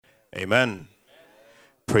Amen.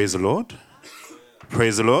 Praise the Lord.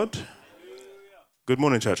 Praise the Lord. Good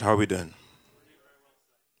morning, church. How are we doing?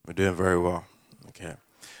 We're doing very well. Okay.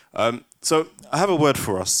 So I have a word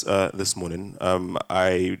for us this morning.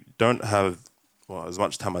 I don't have as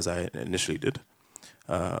much time as I initially did,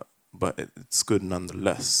 but it's good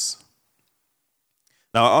nonetheless.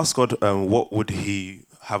 Now I asked God, what would He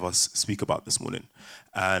have us speak about this morning,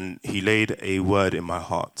 and He laid a word in my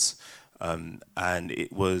heart, and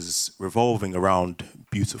it was revolving around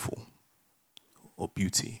beautiful or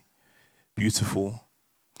beauty, beautiful.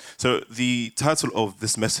 So the title of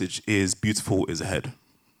this message is "Beautiful is Ahead."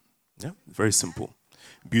 Yeah, very simple.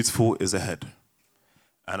 Beautiful is ahead,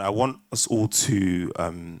 and I want us all to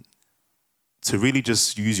really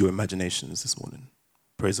just use your imaginations this morning.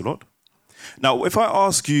 Praise the Lord. Now, if I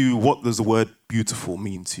ask you, what does the word beautiful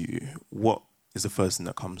mean to you? What is the first thing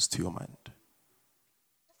that comes to your mind?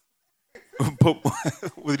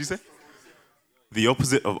 What did you say? The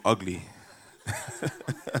opposite of ugly.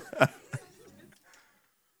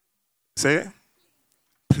 Say it.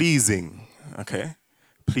 Pleasing. Okay.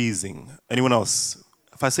 Pleasing. Anyone else?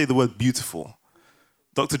 If I say the word beautiful,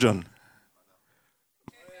 Dr. John,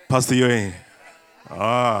 Pastor Yoe.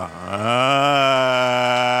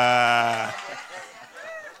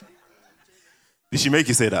 Did she make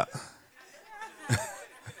you say that?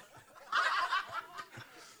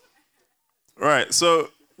 Right,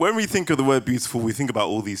 so when we think of the word beautiful, we think about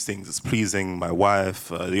all these things. It's pleasing, my wife,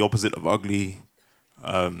 the opposite of ugly.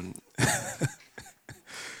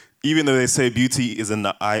 Even though they say beauty is in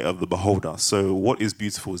the eye of the beholder. So what is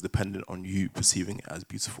beautiful is dependent on you perceiving it as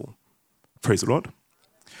beautiful. Praise the Lord.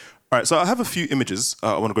 All right, so I have a few images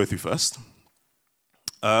I want to go through first.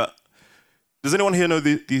 Does anyone here know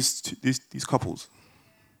these couples?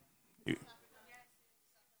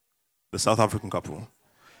 The South African couple.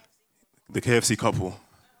 The KFC couple.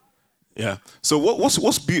 Yeah. So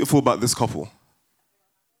what's beautiful about this couple?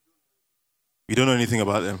 You don't know anything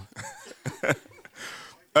about them.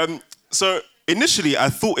 So initially, I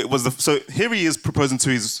thought it was so here he is proposing to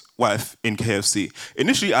his wife in KFC.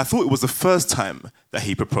 Initially, I thought it was the first time that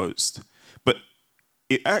he proposed, but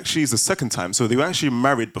it actually is the second time. So they were actually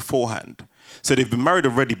married beforehand. So they've been married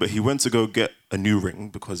already, but he went to go get a new ring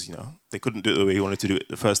because, they couldn't do it the way he wanted to do it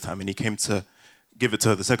the first time, and he came to give it to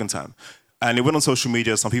her the second time. And it went on social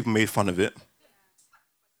media. Some people made fun of it.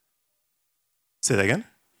 Say that again?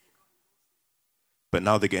 But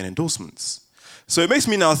now they're getting endorsements. So it makes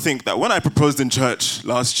me now think that when I proposed in church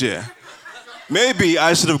last year, maybe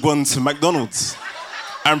I should have gone to McDonald's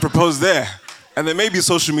and proposed there. And then maybe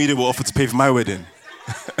social media will offer to pay for my wedding.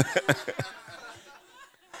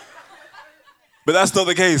 But that's not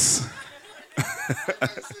the case.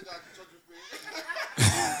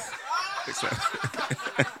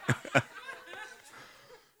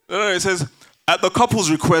 No, it says, at the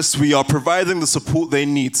couple's request, we are providing the support they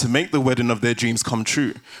need to make the wedding of their dreams come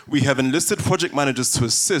true. We have enlisted project managers to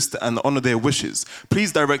assist and honor their wishes.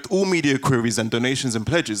 Please direct all media queries and donations and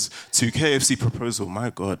pledges to KFC proposal. My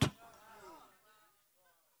God.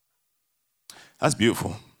 That's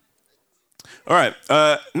beautiful. All right,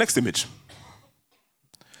 next image.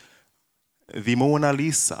 The Mona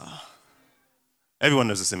Lisa. Everyone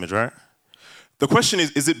knows this image, right? The question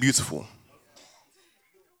is it beautiful?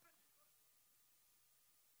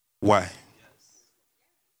 Why?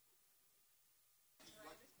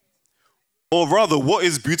 Or rather, what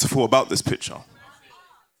is beautiful about this picture?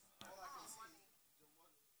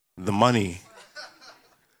 The money.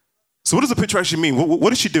 So what does the picture actually mean?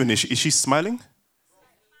 What is she doing? Is she smiling?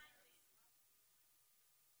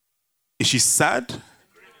 Is she sad?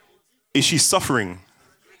 Is she suffering?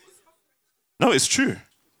 No, it's true.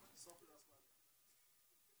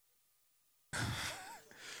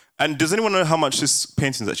 And does anyone know how much this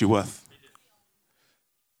painting is actually worth?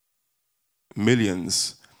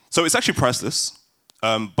 Millions. So it's actually priceless,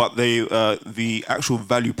 but the actual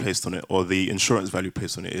value placed on it, or the insurance value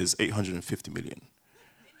placed on it, is 850 million.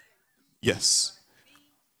 Yes.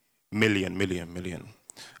 Million.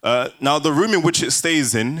 Now, the room in which it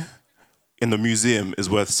stays in the museum is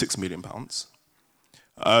worth £6 million.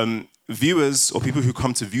 Viewers, or people who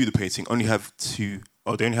come to view the painting, only have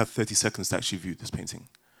 30 seconds to actually view this painting.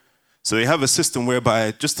 So they have a system whereby,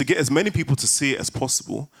 just to get as many people to see it as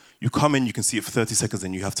possible, you come in, you can see it for 30 seconds,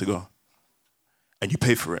 then you have to go. And you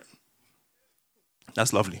pay for it.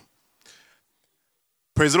 That's lovely.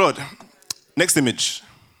 Praise the Lord. Next image.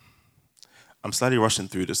 I'm slightly rushing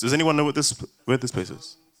through this. Does anyone know where this place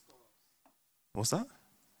is? What's that?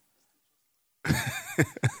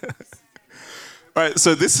 Right,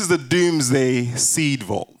 so this is the Doomsday Seed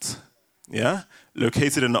Vault. Yeah?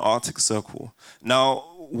 Located in the Arctic Circle. Now,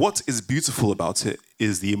 what is beautiful about it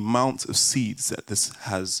is the amount of seeds that this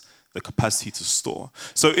has the capacity to store.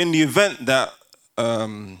 So in the event that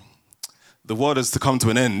the world is to come to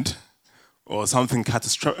an end, or something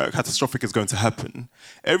catastrophic is going to happen,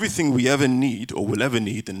 everything we ever need or will ever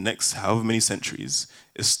need in the next however many centuries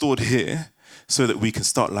is stored here so that we can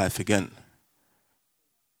start life again.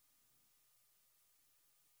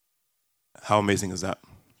 How amazing is that?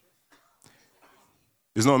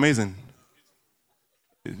 It's not amazing.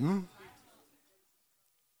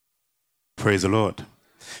 Praise the Lord.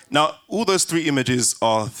 Now, all those three images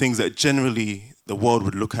are things that generally the world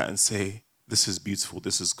would look at and say, this is beautiful,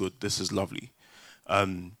 this is good, this is lovely.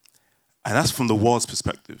 And that's from the world's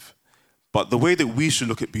perspective. But the way that we should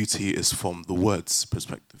look at beauty is from the word's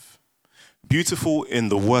perspective. Beautiful in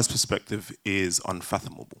the word's perspective is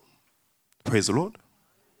unfathomable. Praise the Lord.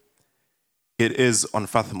 It is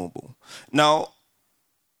unfathomable. Now,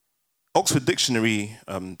 Oxford Dictionary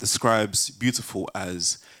describes beautiful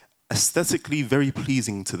as aesthetically very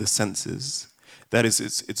pleasing to the senses. That is,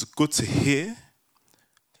 it's good to hear,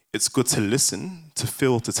 it's good to listen, to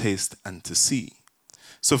feel, to taste, and to see.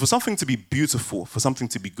 So for something to be beautiful, for something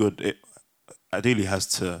to be good, it ideally has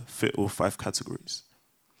to fit all 5 categories.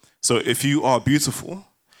 So if you are beautiful,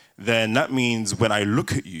 then that means when I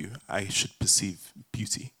look at you, I should perceive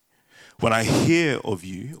beauty. When I hear of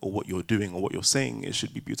you or what you're doing or what you're saying, it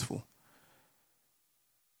should be beautiful.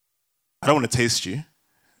 I don't want to taste you,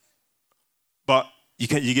 but you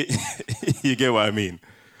get you get what I mean.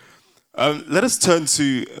 Let us turn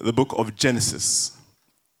to the book of Genesis.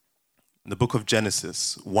 The book of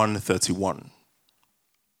Genesis 1:31.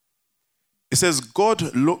 It says,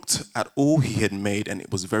 God looked at all he had made and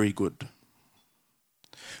it was very good.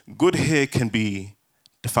 Good here can be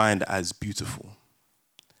defined as beautiful.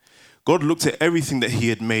 God looked at everything that he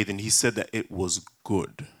had made and he said that it was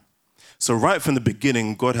good. So right from the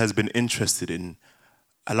beginning, God has been interested in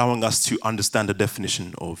allowing us to understand the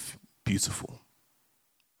definition of beautiful.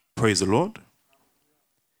 Praise the Lord.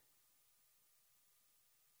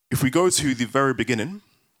 If we go to the very beginning,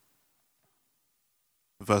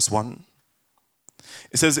 verse 1,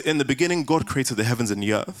 it says, in the beginning, God created the heavens and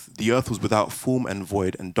the earth. The earth was without form and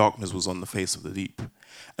void, and darkness was on the face of the deep.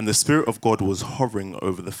 And the Spirit of God was hovering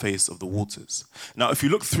over the face of the waters. Now, if you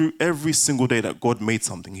look through every single day that God made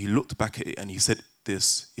something, he looked back at it and he said,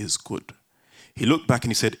 this is good. He looked back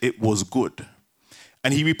and he said, it was good.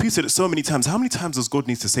 And he repeated it so many times. How many times does God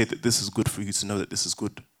need to say that this is good for you to know that this is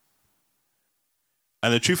good?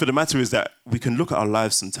 And the truth of the matter is that we can look at our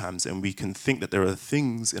lives sometimes and we can think that there are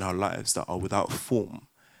things in our lives that are without form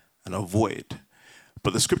and are void.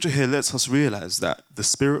 But the scripture here lets us realize that the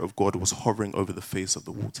Spirit of God was hovering over the face of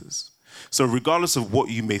the waters. So regardless of what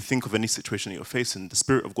you may think of any situation that you're facing, the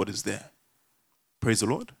Spirit of God is there. Praise the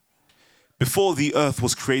Lord. Before the earth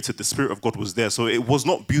was created, the Spirit of God was there. So it was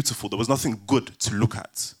not beautiful. There was nothing good to look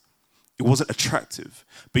at. It wasn't attractive,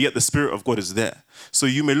 but yet the Spirit of God is there. So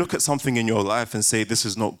you may look at something in your life and say, this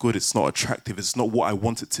is not good, it's not attractive, it's not what I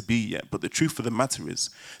want it to be yet. But the truth of the matter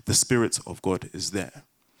is, the Spirit of God is there.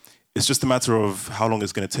 It's just a matter of how long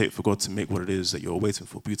it's going to take for God to make what it is that you're waiting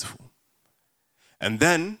for beautiful. And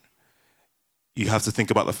then you have to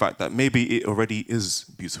think about the fact that maybe it already is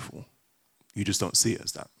beautiful. You just don't see it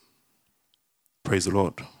as that. Praise the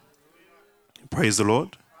Lord. Praise the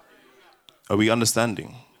Lord. Are we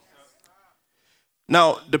understanding?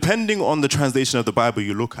 Now, depending on the translation of the Bible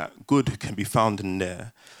you look at, good can be found in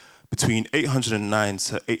there between 809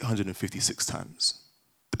 to 856 times,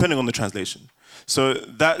 depending on the translation. So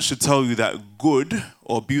that should tell you that good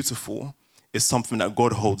or beautiful is something that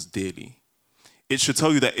God holds dearly. It should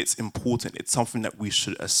tell you that it's important. It's something that we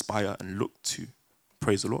should aspire and look to.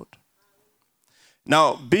 Praise the Lord.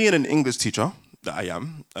 Now, being an English teacher that I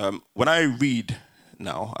am, when I read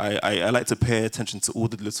now, I like to pay attention to all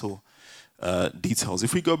the little details.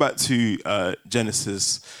 If we go back to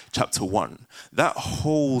Genesis chapter 1, that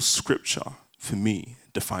whole scripture, for me,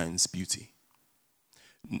 defines beauty.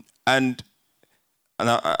 And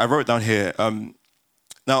I wrote down here,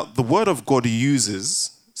 now the word of God uses,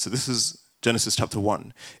 so this is Genesis chapter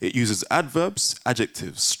 1, it uses adverbs,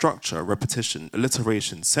 adjectives, structure, repetition,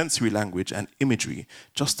 alliteration, sensory language, and imagery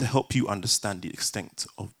just to help you understand the extent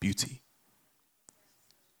of beauty.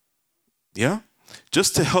 Yeah?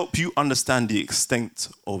 Just to help you understand the extent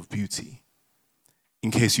of beauty, in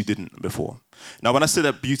case you didn't before. Now, when I say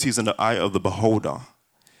that beauty is in the eye of the beholder,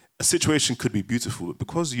 a situation could be beautiful, but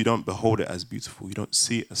because you don't behold it as beautiful, you don't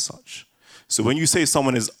see it as such. So when you say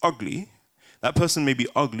someone is ugly, that person may be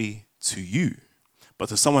ugly to you, but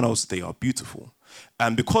to someone else, they are beautiful.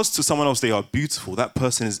 And because to someone else they are beautiful, that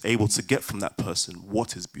person is able to get from that person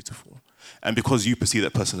what is beautiful. And because you perceive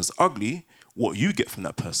that person as ugly, what you get from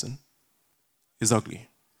that person is ugly.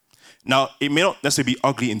 Now, it may not necessarily be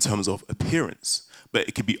ugly in terms of appearance, but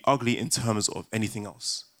it could be ugly in terms of anything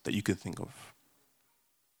else that you can think of.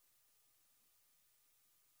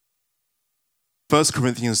 1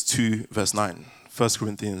 Corinthians 2, verse 9. 1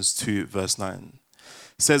 Corinthians 2, verse 9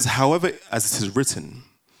 says, however, as it is written,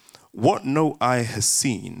 what no eye has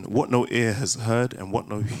seen, what no ear has heard, and what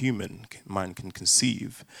no human mind can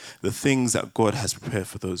conceive, the things that God has prepared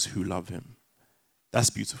for those who love him. That's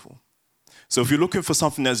beautiful. So if you're looking for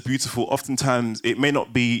something that's beautiful, oftentimes it may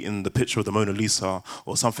not be in the picture of the Mona Lisa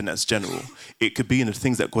or something that's general. It could be in the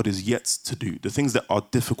things that God is yet to do, the things that are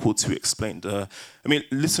difficult to explain.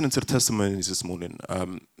 Listening to the testimonies this morning,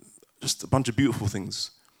 just a bunch of beautiful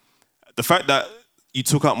things. The fact that you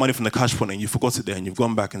took out money from the cash fund and you forgot it there and you've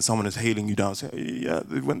gone back and someone is hailing you down saying, yeah,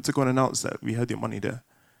 they went to go and announce that we had your money there.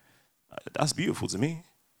 That's beautiful to me.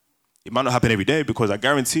 It might not happen every day because I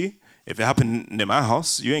guarantee if it happened near my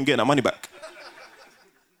house, you ain't getting that money back.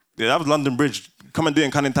 Yeah, that was London Bridge. Come and do it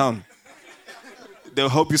in Canning Town. They'll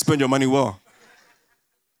help you spend your money well.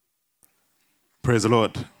 Praise the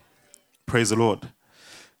Lord. Praise the Lord.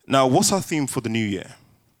 Now, what's our theme for the new year?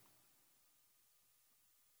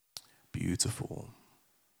 Beautiful.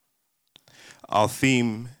 Our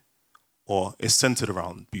theme is centered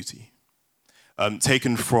around beauty.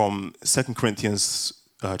 Taken from 2 Corinthians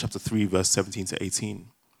chapter 3, verse 17 to 18.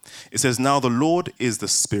 It says, now the Lord is the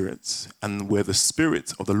Spirit, and where the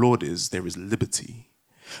Spirit of the Lord is, there is liberty.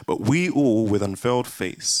 But we all, with unveiled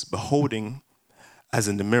face, beholding as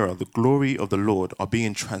in the mirror the glory of the Lord, are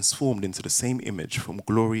being transformed into the same image from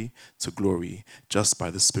glory to glory, just by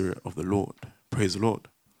the Spirit of the Lord. Praise the Lord.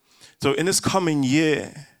 So in this coming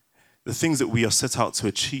year, the things that we are set out to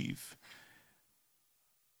achieve,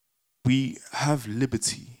 we have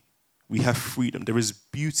liberty, we have freedom. There is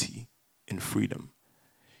beauty in freedom.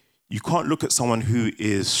 You can't look at someone who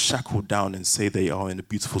is shackled down and say they are in a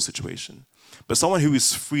beautiful situation. But someone who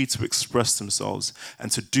is free to express themselves and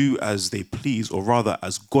to do as they please, or rather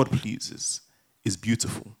as God pleases, is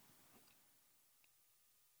beautiful.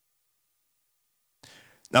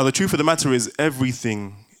 Now, the truth of the matter is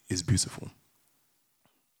everything is beautiful.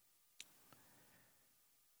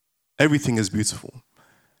 Everything is beautiful.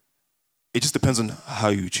 It just depends on how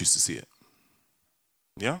you choose to see it.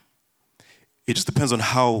 Yeah? It just depends on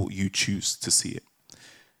how you choose to see it.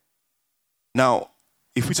 Now,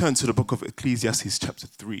 if we turn to the book of Ecclesiastes chapter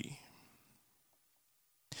 3.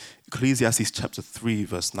 Ecclesiastes chapter 3,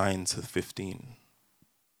 verse 9 to 15.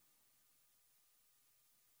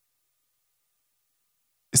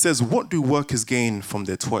 It says, what do workers gain from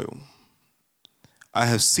their toil? I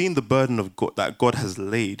have seen the burden of God that God has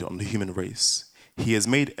laid on the human race. He has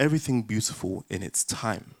made everything beautiful in its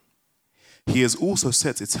time. He has also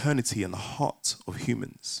set eternity in the heart of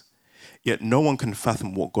humans. Yet no one can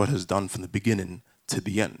fathom what God has done from the beginning to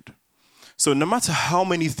the end. So no matter how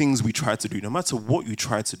many things we try to do, no matter what you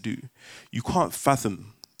try to do, you can't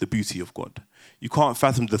fathom the beauty of God. You can't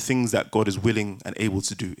fathom the things that God is willing and able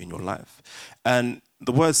to do in your life. And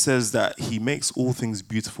the word says that he makes all things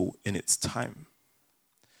beautiful in its time.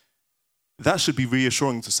 That should be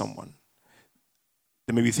reassuring to someone.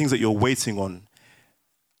 There may be things that you're waiting on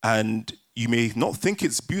and you may not think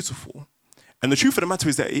it's beautiful. And the truth of the matter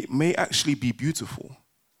is that it may actually be beautiful.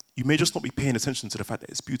 You may just not be paying attention to the fact that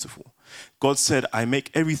it's beautiful. God said, I make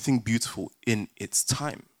everything beautiful in its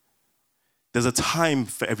time. There's a time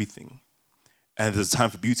for everything. And there's a time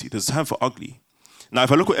for beauty. There's a time for ugly. Now,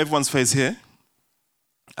 if I look at everyone's face here,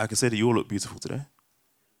 I can say that you all look beautiful today.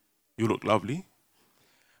 You look lovely.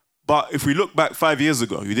 But if we look back 5 years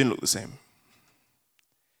ago, you didn't look the same.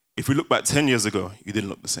 If we look back 10 years ago, you didn't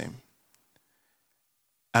look the same.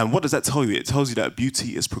 And what does that tell you? It tells you that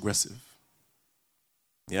beauty is progressive.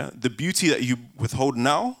 Yeah, the beauty that you withhold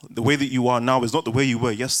now, the way that you are now, is not the way you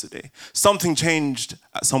were yesterday. Something changed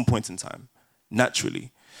at some point in time,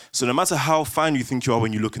 naturally. So no matter how fine you think you are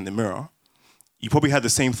when you look in the mirror, you probably had the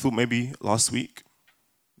same thought maybe last week,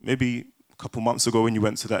 maybe a couple months ago when you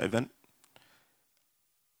went to that event.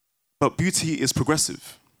 But beauty is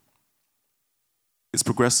progressive. It's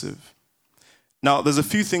progressive. Now, there's a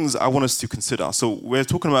few things I want us to consider. So we're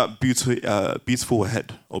talking about beautiful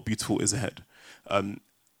ahead, or beautiful is ahead.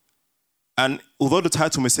 And although the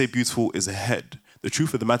title may say beautiful is ahead, the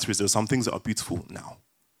truth of the matter is there are some things that are beautiful now.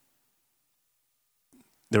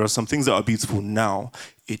 There are some things that are beautiful now.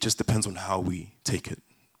 It just depends on how we take it.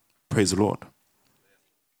 Praise the Lord.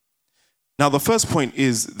 Now, the first point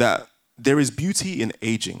is that there is beauty in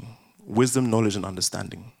aging, wisdom, knowledge, and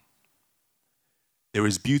understanding. There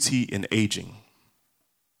is beauty in aging.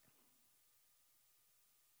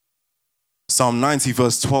 Psalm 90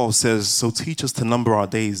 verse 12 says, "So teach us to number our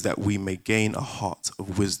days that we may gain a heart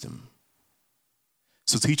of wisdom."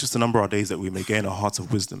 So teach us to number our days that we may gain a heart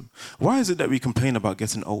of wisdom. Why is it that we complain about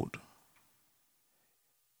getting old?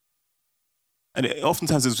 And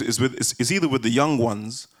oftentimes it's either with the young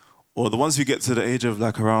ones or the ones who get to the age of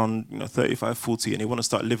like around 35, 40 and they want to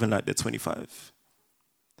start living like they're 25.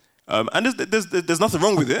 And there's nothing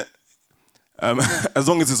wrong with it as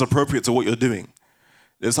long as it's appropriate to what you're doing.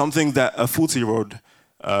 There's something that a 40-year-old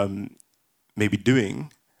may be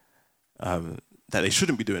doing that they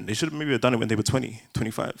shouldn't be doing. They should have maybe done it when they were 20,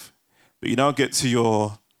 25. But you now get to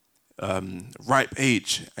your ripe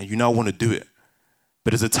age and you now want to do it.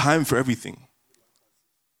 But there's a time for everything.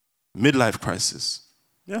 Midlife crisis.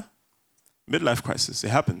 Yeah. Midlife crisis. It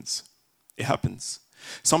happens. It happens.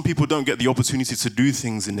 Some people don't get the opportunity to do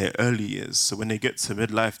things in their early years. So when they get to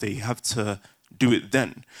midlife, they have to do it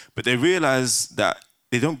then. But they realize that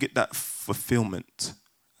they don't get that fulfillment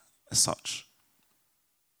as such.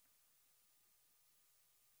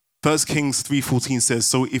 1 Kings 3:14 says,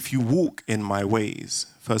 "So if you walk in my ways,"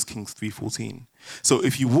 1 Kings 3:14, "so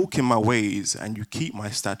if you walk in my ways and you keep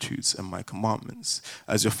my statutes and my commandments,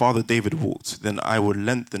 as your father David walked, then I will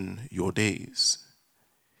lengthen your days."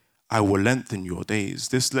 I will lengthen your days.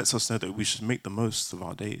 This lets us know that we should make the most of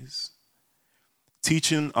our days.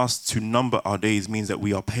 Teaching us to number our days means that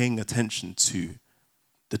we are paying attention to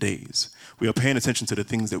the days. We are paying attention to the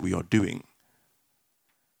things that we are doing.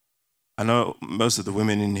 I know most of the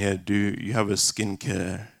women in here you have a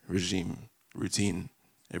skincare routine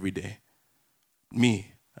every day.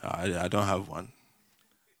 Me, I don't have one.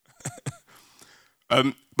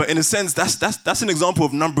 But in a sense, that's an example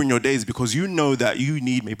of numbering your days, because you know that you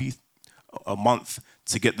need maybe a month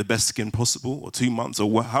to get the best skin possible, or 2 months,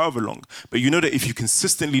 or however long. But you know that if you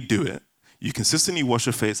consistently do it, you consistently wash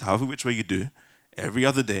your face, however which way you do, every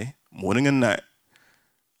other day, morning and night,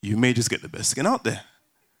 you may just get the best skin out there.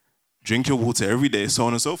 Drink your water every day, so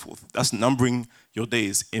on and so forth. That's numbering your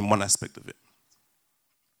days in one aspect of it.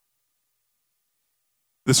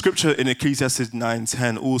 The scripture in Ecclesiastes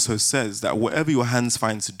 9:10 also says that whatever your hands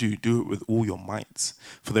find to do, do it with all your might.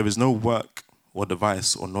 For there is no work or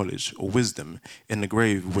device or knowledge or wisdom in the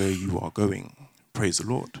grave where you are going. Praise the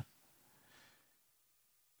Lord.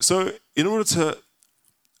 So in order to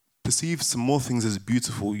perceive some more things as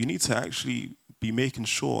beautiful, you need to actually be making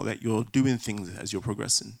sure that you're doing things as you're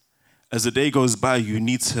progressing. As the day goes by, you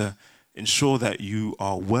need to ensure that you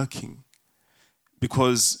are working.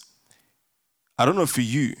 Because I don't know for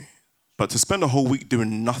you, but to spend a whole week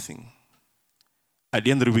doing nothing, at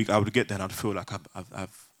the end of the week, I would get there and I'd feel like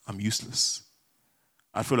I'm useless.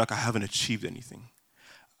 I'd feel like I haven't achieved anything.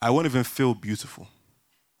 I won't even feel beautiful.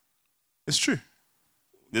 It's true.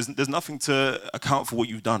 There's nothing to account for what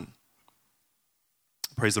you've done.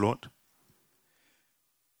 Praise the Lord.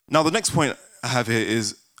 Now, the next point I have here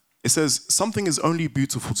is, it says, something is only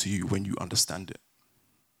beautiful to you when you understand it.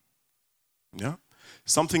 Yeah?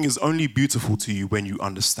 Something is only beautiful to you when you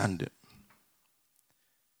understand it.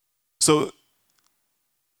 So,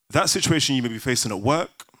 that situation you may be facing at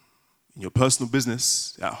work, in your personal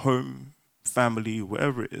business, at home, family,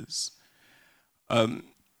 wherever it is,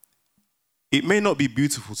 it may not be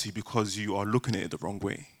beautiful to you because you are looking at it the wrong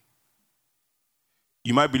way.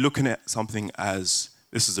 You might be looking at something as,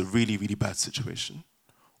 this is a really, really bad situation.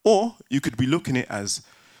 Or you could be looking at it as,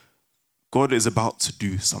 God is about to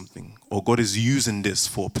do something, or God is using this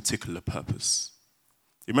for a particular purpose.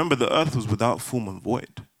 Remember, the earth was without form and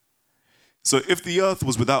void. So if the earth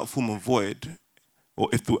was without form and void, or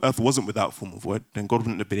if the earth wasn't without form and void, then God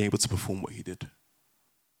wouldn't have been able to perform what he did.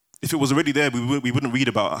 If it was already there, we wouldn't read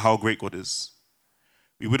about how great God is.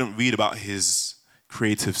 We wouldn't read about his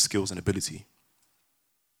creative skills and ability.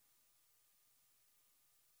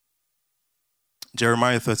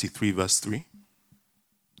 Jeremiah 33 verse 3.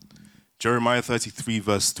 Jeremiah 33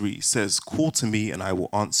 verse 3 says, "Call to me and I will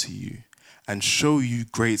answer you and show you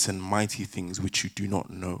great and mighty things which you do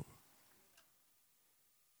not know."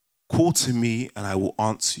 Call to me and I will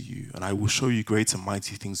answer you and I will show you great and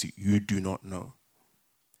mighty things that you do not know.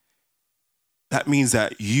 That means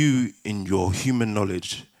that you, in your human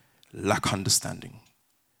knowledge, lack understanding.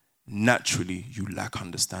 Naturally, you lack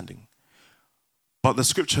understanding. But the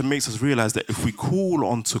scripture makes us realize that if we call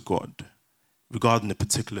onto God regarding a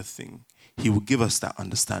particular thing, he will give us that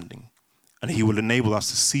understanding and he will enable us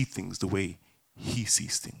to see things the way he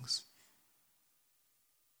sees things.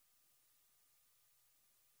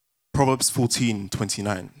 Proverbs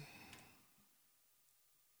 14:29.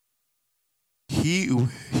 He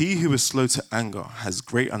He who is slow to anger has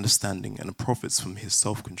great understanding and profits from his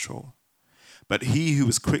self-control. But he who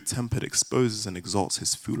is quick-tempered exposes and exalts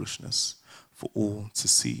his foolishness for all to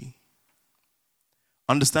see.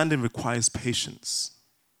 Understanding requires patience.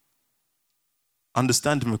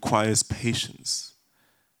 Understanding requires patience.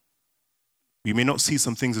 We may not see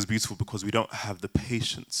some things as beautiful because we don't have the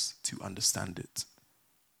patience to understand it.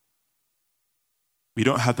 We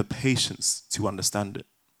don't have the patience to understand it.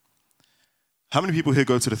 How many people here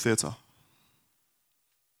go to the theater?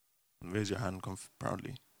 Raise your hand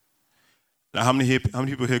proudly. Now, how many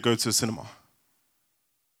people here go to the cinema?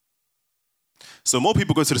 So more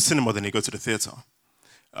people go to the cinema than they go to the theater.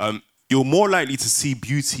 You're more likely to see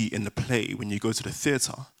beauty in the play when you go to the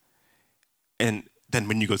theater than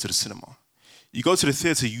when you go to the cinema. You go to the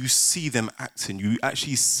theater, you see them acting. You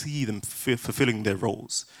actually see them fulfilling their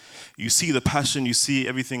roles. You see the passion, you see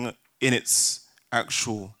everything in its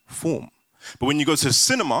actual form. But when you go to the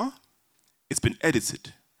cinema, it's been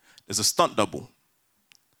edited. There's a stunt double.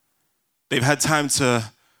 They've had time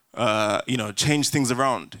to, change things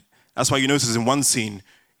around. That's why you notice in one scene,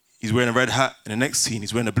 he's wearing a red hat, and the next scene,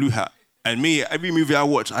 he's wearing a blue hat. And me, every movie I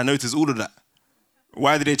watch, I notice all of that.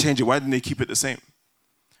 Why did they change it? Why didn't they keep it the same?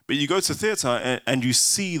 But you go to theater and you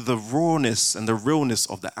see the rawness and the realness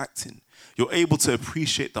of the acting. You're able to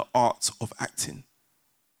appreciate the art of acting.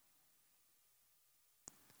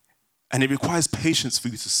 And it requires patience for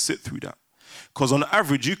you to sit through that. Because on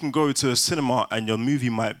average, you can go to a cinema and your movie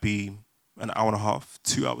might be an hour and a half,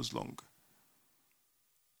 2 hours long.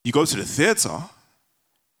 You go to the theater,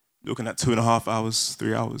 looking at 2.5 hours,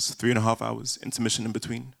 3 hours, 3.5 hours, intermission in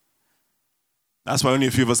between. That's why only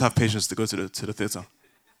a few of us have patience to go to the theater.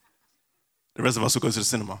 The rest of us will go to the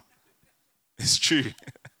cinema. It's true.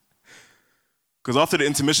 Because after the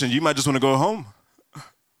intermission, you might just want to go home.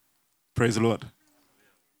 Praise the Lord.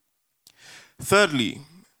 Thirdly,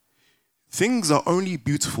 things are only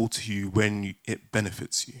beautiful to you when it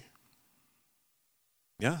benefits you.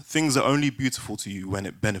 Yeah? Things are only beautiful to you when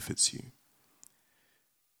it benefits you.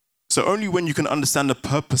 So only when you can understand the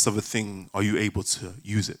purpose of a thing are you able to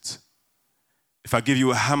use it. If I give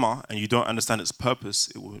you a hammer and you don't understand its purpose,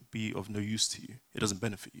 it will be of no use to you. It doesn't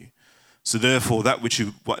benefit you. So therefore, that which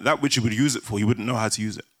you would use it for, you wouldn't know how to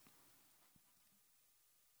use it.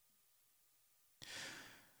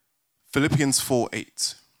 Philippians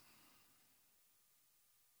 4:8.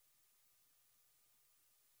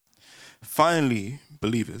 Finally,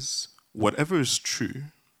 believers, whatever is true,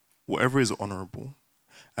 whatever is honorable,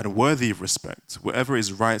 and worthy of respect, whatever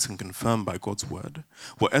is right and confirmed by God's word,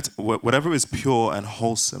 whatever is pure and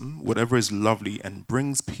wholesome, whatever is lovely and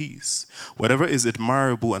brings peace, whatever is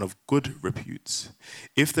admirable and of good repute,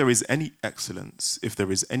 if there is any excellence, if there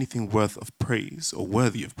is anything worth of praise or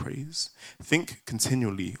worthy of praise, think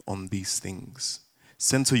continually on these things.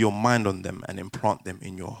 Center your mind on them and implant them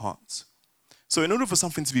in your heart. So in order for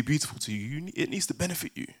something to be beautiful to you, it needs to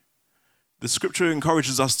benefit you. The scripture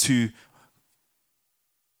encourages us to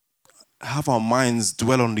have our minds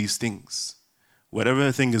dwell on these things.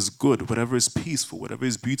 Whatever thing is good, whatever is peaceful, whatever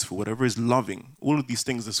is beautiful, whatever is loving, all of these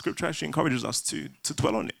things, the scripture actually encourages us to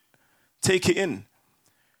dwell on it. Take it in.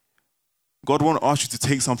 God won't ask you to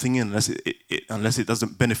take something in unless it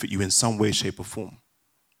doesn't benefit you in some way, shape, or form.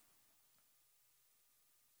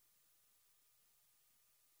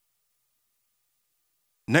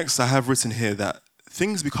 Next, I have written here that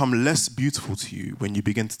things become less beautiful to you when you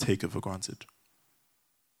begin to take it for granted.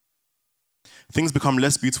 Things become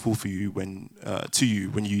less beautiful for you when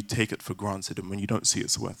you take it for granted and when you don't see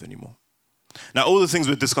its worth anymore. Now, all the things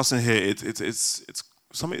we're discussing here, it's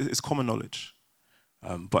common knowledge,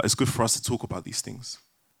 but it's good for us to talk about these things.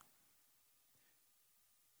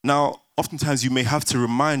 Now, oftentimes you may have to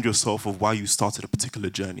remind yourself of why you started a particular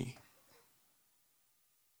journey.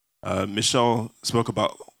 Michelle spoke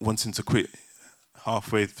about wanting to quit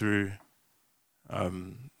halfway through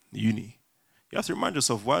uni. You have to remind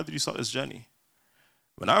yourself, why did you start this journey?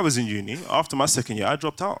 When I was in uni, after my second year, I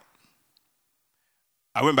dropped out.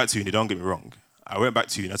 I went back to uni, don't get me wrong. I went back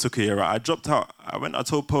to uni, I took a year out, I dropped out. I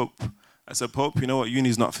told Pope, I said, Pope, you know what,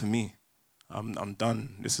 uni's not for me. I'm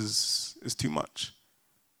done, it's too much.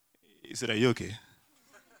 He said, are you okay?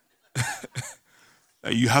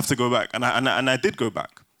 You have to go back. And I did go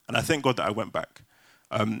back. And I thank God that I went back.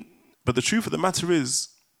 But the truth of the matter is,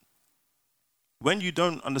 when you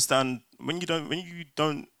don't understand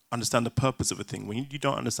the purpose of a thing, when you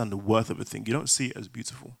don't understand the worth of a thing, you don't see it as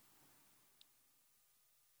beautiful.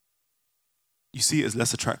 You see it as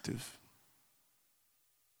less attractive.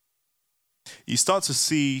 You start to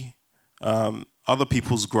see other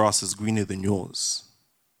people's grass as greener than yours.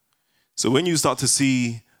 So when you start to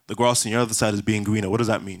see the grass on your other side is being greener. What does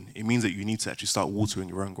that mean? It means that you need to actually start watering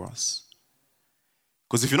your own grass.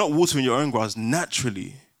 Because if you're not watering your own grass,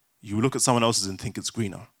 naturally, you look at someone else's and think it's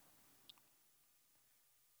greener.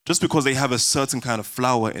 Just because they have a certain kind of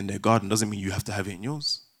flower in their garden doesn't mean you have to have it in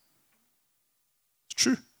yours. It's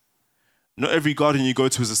true. Not every garden you go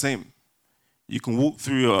to is the same. You can walk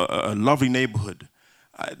through a lovely neighborhood.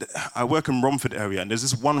 I work in Romford area, and there's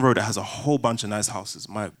this one road that has a whole bunch of nice houses.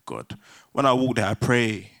 My God. When I walk there, I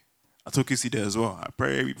pray. I took Issy there as well.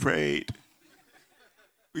 We prayed.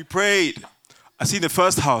 I see the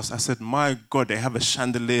first house. I said, my God, they have a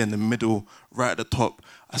chandelier in the middle, right at the top.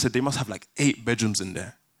 I said, they must have like 8 bedrooms in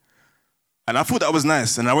there. And I thought that was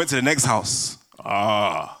nice. And I went to the next house.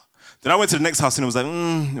 Then I went to the next house, and it was like,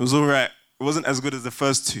 it was all right. It wasn't as good as the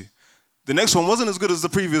first 2. The next one wasn't as good as the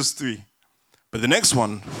previous 3. But the next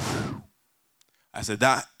one, I said,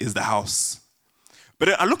 that is the house. But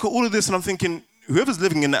then I look at all of this and I'm thinking, whoever's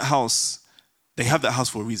living in that house, they have that house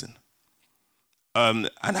for a reason. And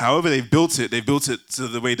however they've built it to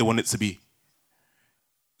the way they want it to be.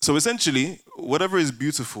 So essentially, whatever is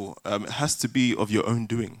beautiful has to be of your own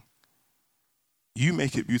doing. You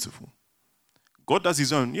make it beautiful. God does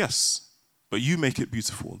his own, yes, but you make it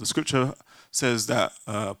beautiful. The scripture says that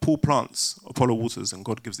Paul plants, Apollo waters, and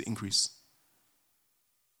God gives the increase.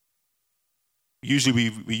 Usually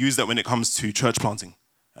we use that when it comes to church planting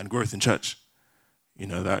and growth in church.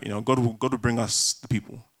 God will bring us the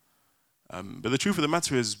people. But the truth of the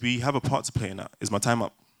matter is we have a part to play in that. Is my time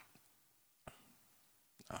up?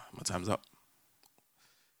 My time's up.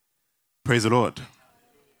 Praise the Lord.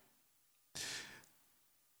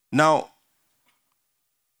 Now,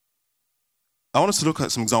 I want us to look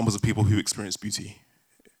at some examples of people who experience beauty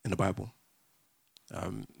in the Bible.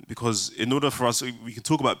 Because in order for us, we can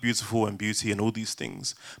talk about beautiful and beauty and all these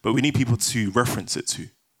things, but we need people to reference it to.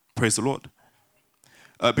 Praise the Lord.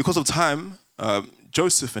 Because of time,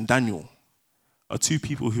 Joseph and Daniel are 2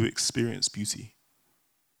 people who experience beauty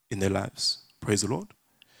in their lives. Praise the Lord.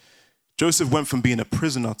 Joseph went from being a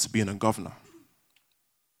prisoner to being a governor.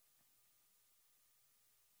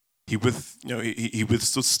 He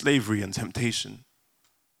withstood slavery and temptation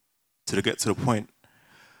to get to the point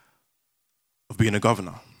of being a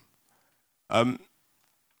governor. But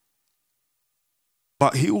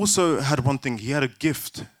he also had one thing. He had a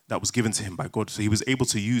gift that was given to him by God. So he was able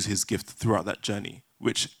to use his gift throughout that journey,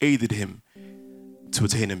 which aided him to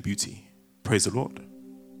attain in beauty. Praise the Lord.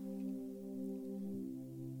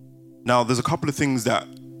 Now, there's a couple of things that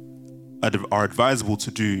are advisable to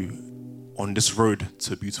do on this road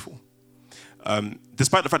to beautiful.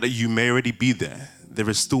 Despite the fact that you may already be there, there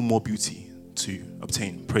is still more beauty to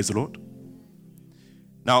obtain. Praise the Lord.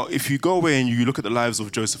 Now, if you go away and you look at the lives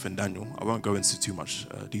of Joseph and Daniel, I won't go into too much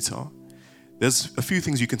detail. There's a few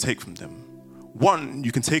things you can take from them. One,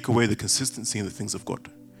 you can take away the consistency in the things of God.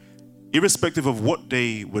 Irrespective of what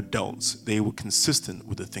they were dealt, they were consistent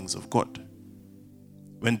with the things of God.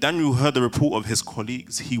 When Daniel heard the report of his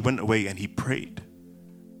colleagues, he went away and he prayed.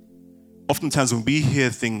 Oftentimes when we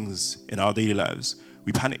hear things in our daily lives,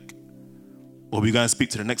 we panic. Or we go and speak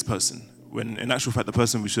to the next person, when in actual fact the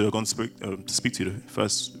person we should have gone to speak to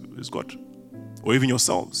first is God. Or even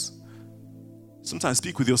yourselves. Sometimes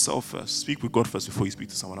speak with yourself first. Speak with God first before you speak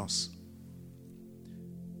to someone else.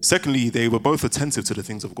 Secondly, they were both attentive to the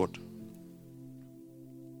things of God.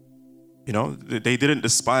 They didn't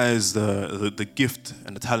despise the gift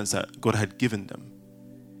and the talents that God had given them.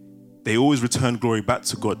 They always returned glory back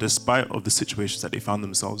to God despite of the situations that they found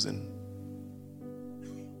themselves in.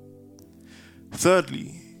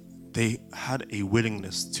 Thirdly, they had a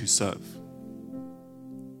willingness to serve.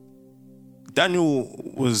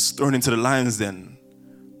 Daniel was thrown into the lion's den,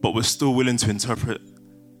 but was still willing to interpret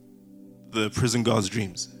the prison guard's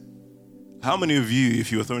dreams. How many of you,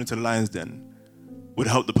 if you were thrown into the lion's den, would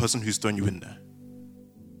help the person who's thrown you in there?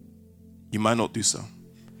 You might not do so.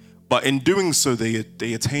 But in doing so, they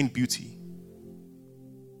attained beauty.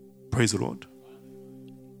 Praise the Lord.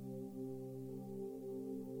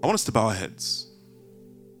 I want us to bow our heads.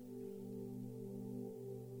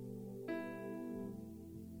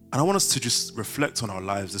 And I want us to just reflect on our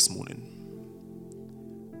lives this morning.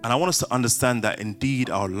 And I want us to understand that indeed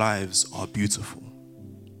our lives are beautiful.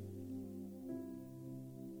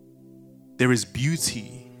 There is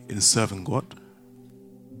beauty in serving God.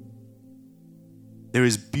 There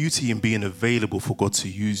is beauty in being available for God to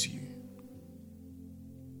use you.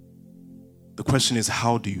 The question is,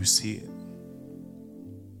 how do you see it?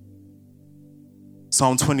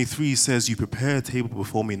 Psalm 23 says, you prepare a table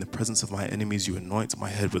before me in the presence of my enemies. You anoint my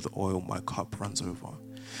head with oil. My cup runs over.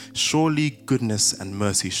 Surely goodness and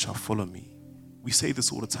mercy shall follow me We say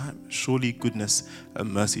this all the time. Surely goodness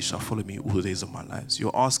and mercy shall follow me all the days of my lives.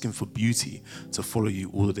 You're asking for beauty to follow you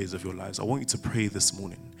all the days of your lives. I want you to pray this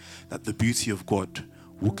morning that the beauty of God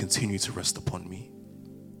will continue to rest upon me.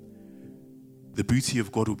 The beauty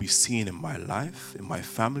of God will be seen in my life, in my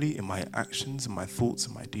family, in my actions, in my thoughts,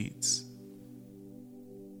 in my deeds.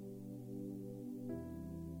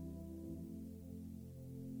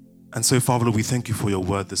 And so, Father, Lord, we thank you for your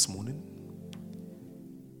word this morning.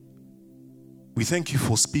 We thank you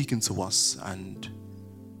for speaking to us and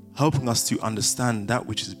helping us to understand that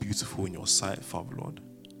which is beautiful in your sight, Father, Lord.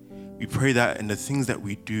 We pray that in the things that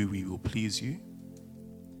we do, we will please you.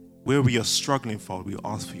 Where we are struggling, Father, we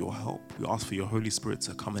ask for your help. We ask for your Holy Spirit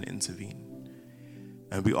to come and intervene.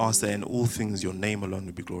 And we ask that in all things, your name alone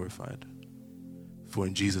will be glorified. For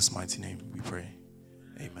in Jesus' mighty name we pray.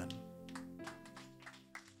 Amen.